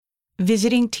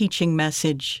Visiting teaching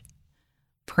message.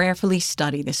 Prayerfully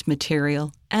study this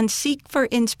material and seek for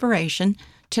inspiration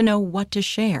to know what to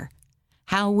share.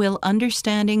 How will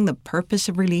understanding the purpose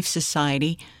of Relief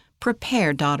Society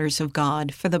prepare daughters of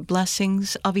God for the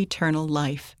blessings of eternal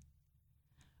life?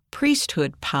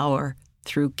 Priesthood power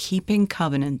through keeping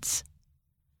covenants.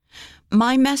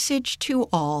 My message to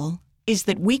all is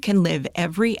that we can live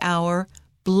every hour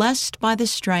blessed by the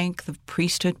strength of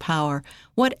priesthood power,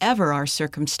 whatever our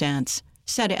circumstance,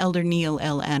 said Elder Neil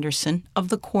L. Anderson of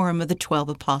the Quorum of the 12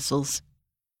 Apostles.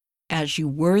 As you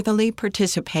worthily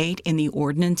participate in the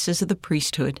ordinances of the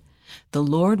priesthood, the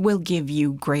Lord will give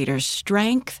you greater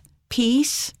strength,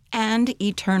 peace, and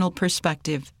eternal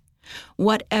perspective.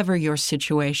 Whatever your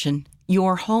situation,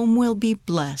 your home will be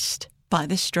blessed by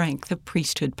the strength of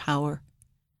priesthood power.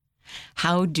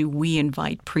 How do we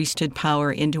invite priesthood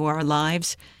power into our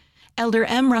lives? Elder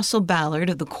M. Russell Ballard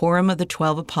of the Quorum of the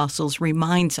 12 Apostles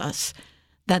reminds us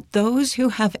that those who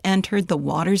have entered the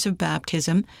waters of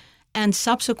baptism and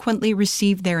subsequently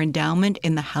received their endowment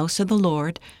in the house of the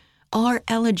Lord are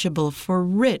eligible for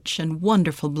rich and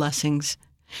wonderful blessings.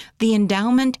 The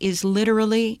endowment is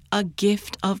literally a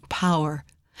gift of power,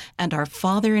 and our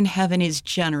Father in heaven is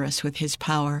generous with his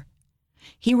power.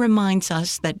 He reminds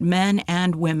us that men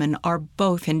and women are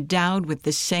both endowed with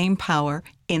the same power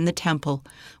in the temple,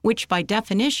 which by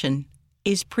definition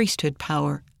is priesthood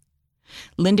power.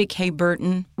 Linda K.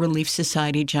 Burton, Relief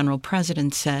Society General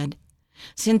President, said,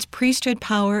 "Since priesthood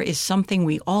power is something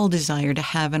we all desire to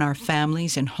have in our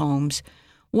families and homes,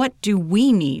 what do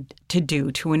we need to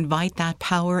do to invite that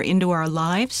power into our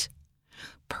lives?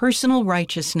 Personal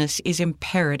righteousness is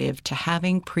imperative to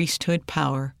having priesthood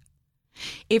power.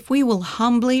 If we will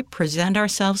humbly present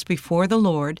ourselves before the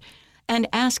Lord and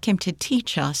ask Him to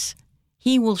teach us,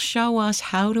 He will show us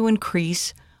how to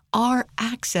increase our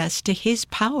access to His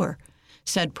power,"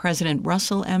 said President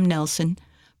Russell M. Nelson,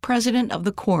 President of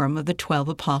the Quorum of the 12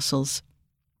 Apostles.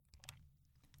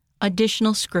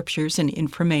 Additional scriptures and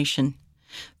information.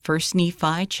 1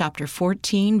 Nephi chapter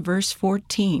 14, verse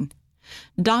 14.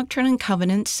 Doctrine and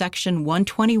Covenants, section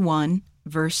 121,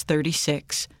 verse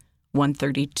 36.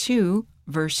 132,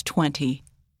 verse 20.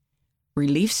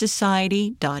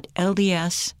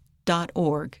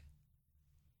 reliefsociety.lds.org.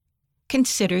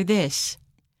 Consider this.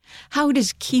 How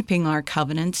does keeping our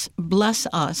covenants bless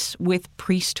us with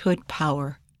priesthood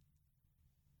power?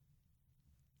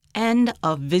 End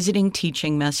of Visiting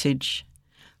Teaching Message.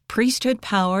 Priesthood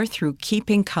Power Through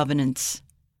Keeping Covenants.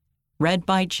 Read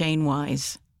by Jane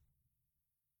Wise.